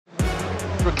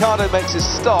Ricciardo makes his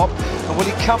stop, and will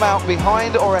he come out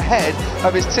behind or ahead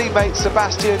of his teammate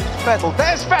Sebastian Vettel?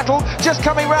 There's Vettel just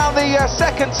coming round the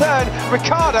second turn.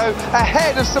 Ricciardo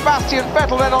ahead of Sebastian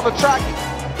Vettel then on the track.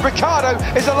 Ricciardo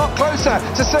is a lot closer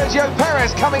to Sergio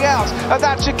Perez coming out of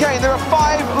that chicane. There are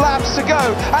 5 laps to go,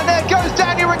 and there goes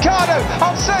Daniel Ricciardo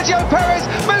on Sergio Perez,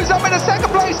 moves up into second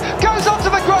place, goes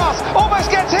onto the grass, almost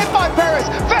gets hit by Perez.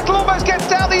 Vettel almost gets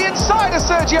down the inside of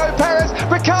Sergio Perez.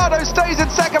 Ricciardo stays in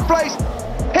second place.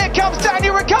 Here comes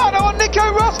Daniel Ricciardo on Nico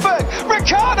Rosberg.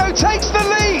 Ricciardo takes the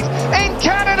lead in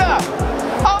Canada.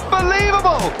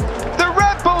 Unbelievable. The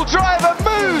Red Bull driver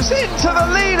moves into the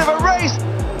lead of a race.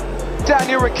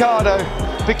 Daniel Ricciardo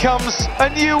becomes a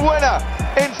new winner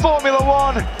in Formula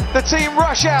One. The team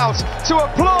rush out to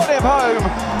applaud him home.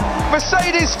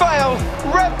 Mercedes failed,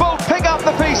 Red Bull pick up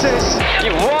the pieces.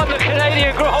 You've won the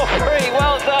Canadian Grand Prix,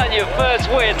 well done, your first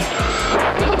win.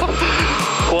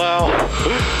 Wow.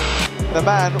 The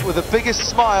man with the biggest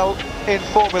smile in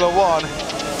Formula One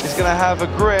is going to have a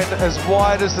grin as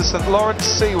wide as the St. Lawrence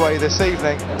Seaway this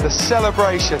evening. The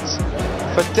celebrations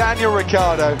for Daniel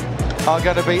Ricciardo are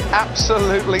going to be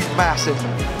absolutely massive.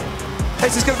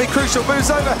 This is going to be crucial.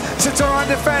 Moves over to try and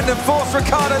defend and force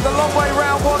Ricciardo the long way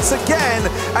round once again,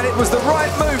 and it was the right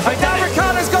move. But now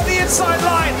Ricciardo's got the inside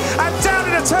line, and down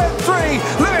into turn 3,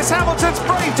 Lewis Hamilton's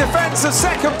brave defence of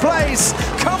second place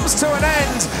comes to an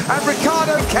end, and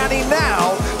Ricciardo, can he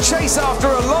now chase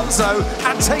after Alonso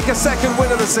and take a second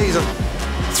win of the season?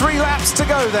 3 laps to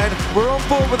go then. We're on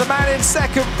board with the man in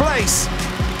second place.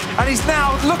 And he's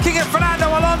now looking at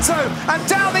Fernando Alonso, and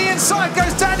down the inside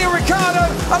goes Daniel Ricciardo.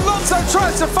 Alonso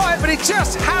tries to fight, but he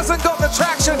just hasn't got the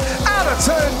traction out of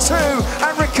turn 2,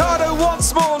 and Ricciardo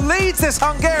once more leads this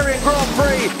Hungarian Grand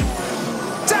Prix.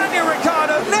 Daniel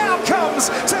Ricciardo now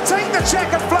comes to take the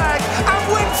checkered flag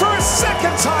and win for a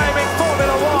second time in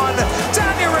Formula One.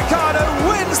 Daniel Ricciardo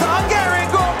wins the Hungarian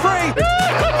Grand Prix.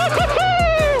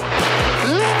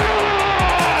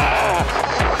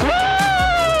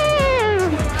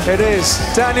 It is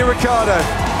Daniel Ricciardo,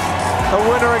 a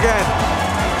winner again.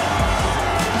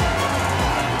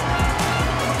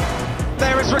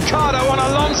 There is Ricciardo on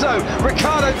Alonso.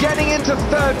 Ricciardo getting into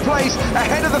third place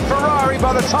ahead of the Ferrari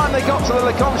by the time they got to the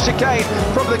Lecombe chicane.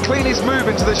 Probably the cleanest move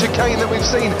into the chicane that we've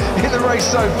seen in the race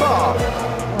so far.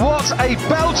 What a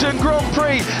Belgian Grand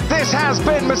Prix this has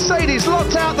been. Mercedes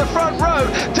locked out the front row.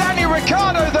 Daniel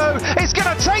Ricciardo, though, is going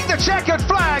to take the checkered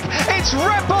flag. It's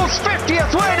Red Bull's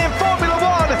 50th win in Formula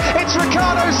One. It's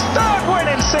Ricciardo's 3rd win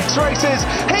in 6 races.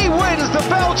 He wins the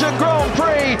Belgian Grand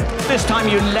Prix. This time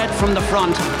you led from the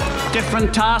front.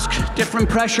 Different task, different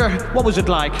pressure. What was it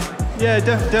like? Yeah,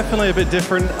 definitely a bit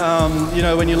different. You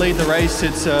know, when you lead the race,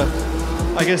 it's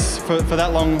I guess for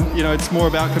that long, you know, it's more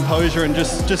about composure and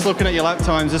just looking at your lap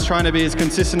times, just trying to be as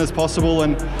consistent as possible.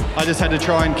 And I just had to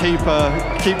try and keep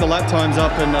the lap times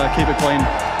up and keep it clean.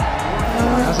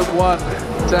 Hasn't won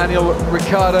Daniel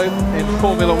Ricciardo in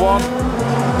Formula One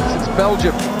since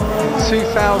Belgium in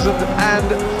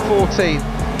 2014.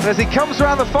 And as he comes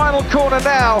around the final corner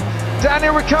now,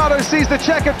 Daniel Ricciardo sees the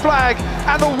checkered flag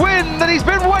and the win that he's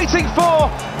been waiting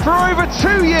for over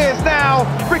 2 years now.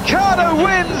 Ricciardo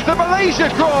wins the Malaysia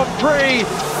Grand Prix.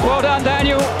 Well done,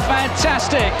 Daniel.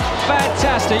 Fantastic.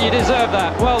 Fantastic. You deserve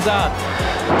that. Well done.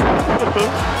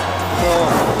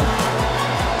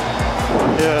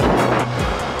 Yeah.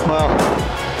 Wow.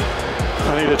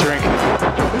 I need a drink.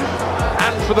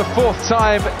 And for the 4th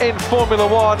time in Formula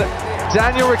One,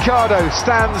 Daniel Ricciardo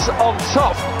stands on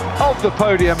top of the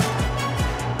podium.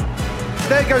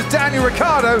 There goes Daniel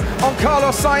Ricciardo on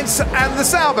Carlos Sainz and the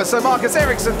Sauber. So Marcus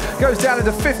Ericsson goes down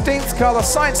into 15th,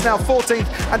 Carlos Sainz now 14th,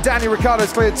 and Daniel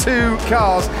Ricciardo's cleared 2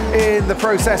 cars in the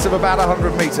process of about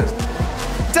 100 metres.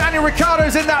 Daniel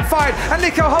Ricciardo's in that fight, and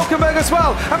Nico Hülkenberg as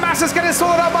well, and Massa's getting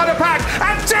sorted out by the pack,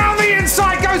 and down the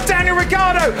inside goes Daniel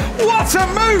Ricciardo. What a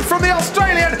move from the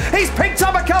Australian. He's picked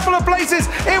up a couple of places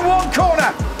in one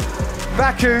corner.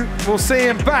 Baku will see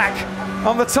him back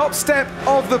on the top step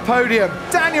of the podium.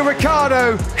 Daniel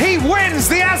Ricciardo, he wins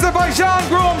the Azerbaijan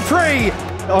Grand Prix.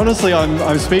 Honestly,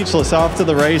 I'm speechless. After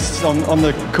the race on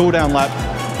the cool down lap,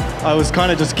 I was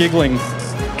kind of just giggling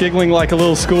like a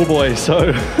little schoolboy.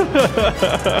 So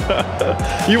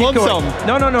you want some?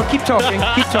 No, keep talking,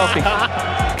 keep talking.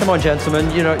 Come on, gentlemen,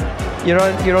 you know,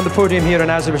 you're on the podium here in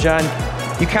Azerbaijan.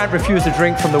 You can't refuse a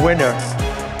drink from the winner.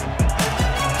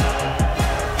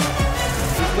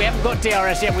 We haven't got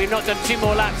DRS yet. We've not done 2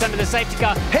 more laps under the safety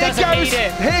car. Here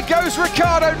goes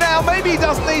Ricciardo now. Maybe he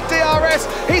doesn't need DRS.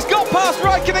 He's got past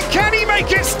Raikkonen. Can he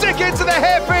make it stick into the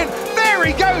hairpin? There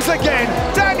Here he goes again.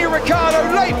 Daniel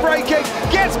Ricciardo late braking,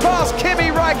 gets past Kimi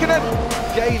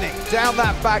Räikkönen. Gaining down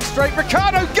that back straight.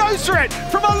 Ricciardo goes for it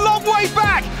from a long way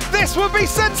back. This would be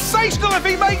sensational if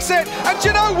he makes it. And do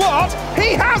you know what?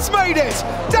 He has made it.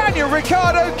 Daniel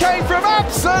Ricciardo came from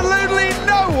absolutely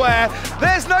nowhere.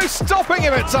 There's no stopping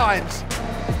him at times.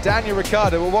 Daniel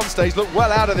Ricciardo at one stage looked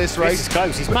well out of this race. This is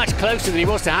close. He's much closer than he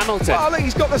was to Hamilton. Well, look,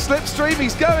 he's got the slipstream.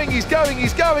 He's going, and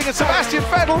Sebastian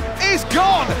Vettel is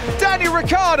gone. Daniel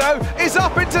Ricciardo is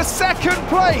up into second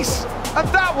place. And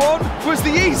that one was the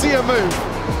easier move.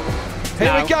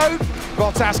 Here we go.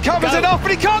 Bottas covers it off, but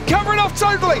he can't cover it off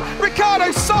totally.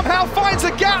 Ricciardo somehow finds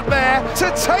a gap there to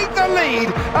take the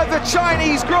lead of the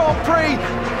Chinese Grand Prix.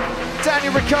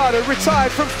 Daniel Ricciardo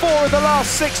retired from 4 of the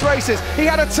last 6 races. He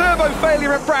had a turbo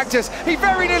failure in practice. He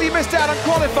very nearly missed out on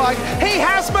qualifying. He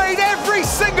has made every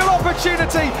single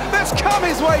opportunity that's come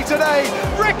his way today.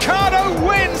 Ricciardo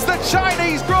wins the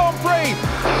Chinese Grand Prix.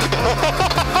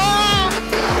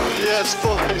 Yes,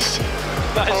 boys.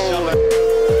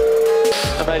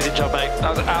 Amazing job, mate. That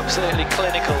was absolutely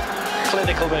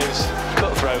clinical moves.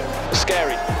 Cutthroat,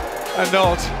 scary. A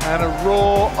nod and a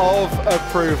roar of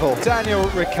approval. Daniel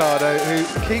Ricciardo, who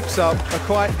keeps up a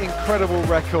quite incredible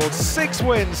record. 6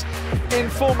 wins in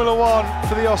Formula One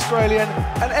for the Australian,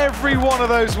 and every one of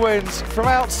those wins from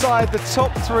outside the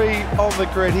top 3 on the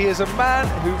grid. He is a man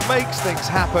who makes things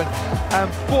happen, and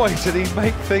boy, did he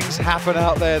make things happen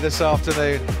out there this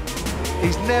afternoon.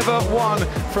 He's never won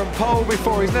from pole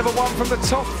before. He's never won from the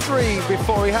top 3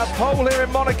 before. He had pole here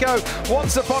in Monaco.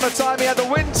 Once upon a time, he had the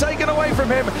win taken away from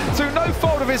him through no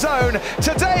fault of his own.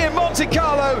 Today in Monte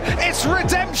Carlo, it's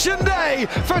redemption day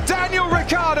for Daniel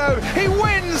Ricciardo. He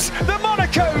wins the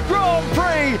Monaco Grand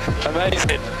Prix.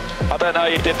 Amazing. I don't know how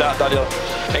you did that, Daniel.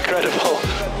 Incredible.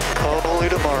 Only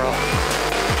tomorrow.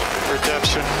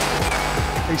 Redemption.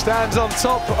 He stands on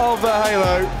top of the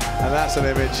halo, and that's an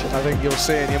image I think you'll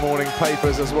see in your morning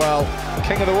papers as well.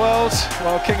 King of the world,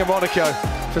 well, King of Monaco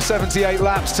for 78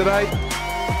 laps today.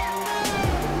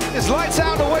 It's lights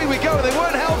out and away we go, and they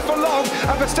weren't held for long,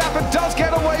 and Verstappen does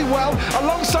get away well.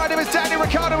 Alongside him is Daniel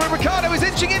Ricciardo, and Ricciardo is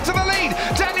inching into the lead.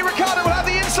 Daniel Ricciardo will have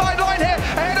the inside line here,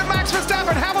 ahead of Max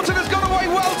Verstappen. Hamilton has gone away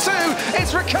well too.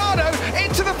 It's Ricciardo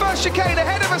into the first chicane,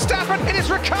 ahead of Verstappen. It is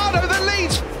Ricciardo that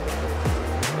leads.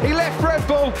 He left Red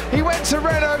Bull, he went to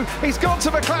Renault, he's gone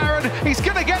to McLaren, he's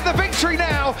going to get the victory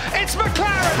now. It's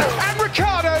McLaren and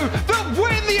Ricciardo that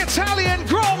win the Italian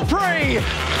Grand Prix.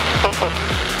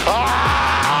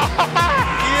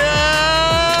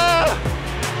 Yeah!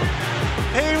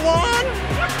 He won!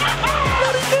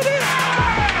 But he did it!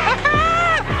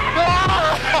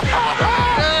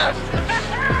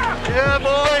 Yeah,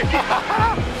 boy!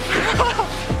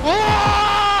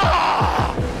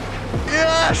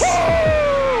 Yes!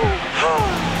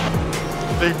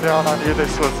 Deep down, I knew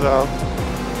this was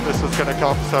going to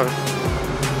come. So,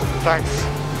 thanks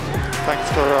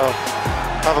for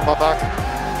having my back,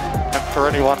 and for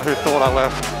anyone who thought I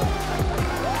left.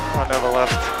 I never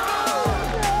left.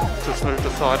 Just moved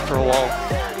aside for a while.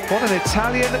 What an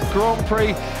Italian Grand Prix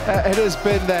it has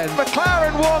been then.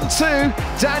 McLaren 1-2.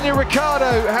 Daniel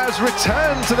Ricciardo has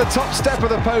returned to the top step of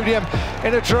the podium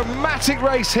in a dramatic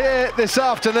race here this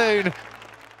afternoon.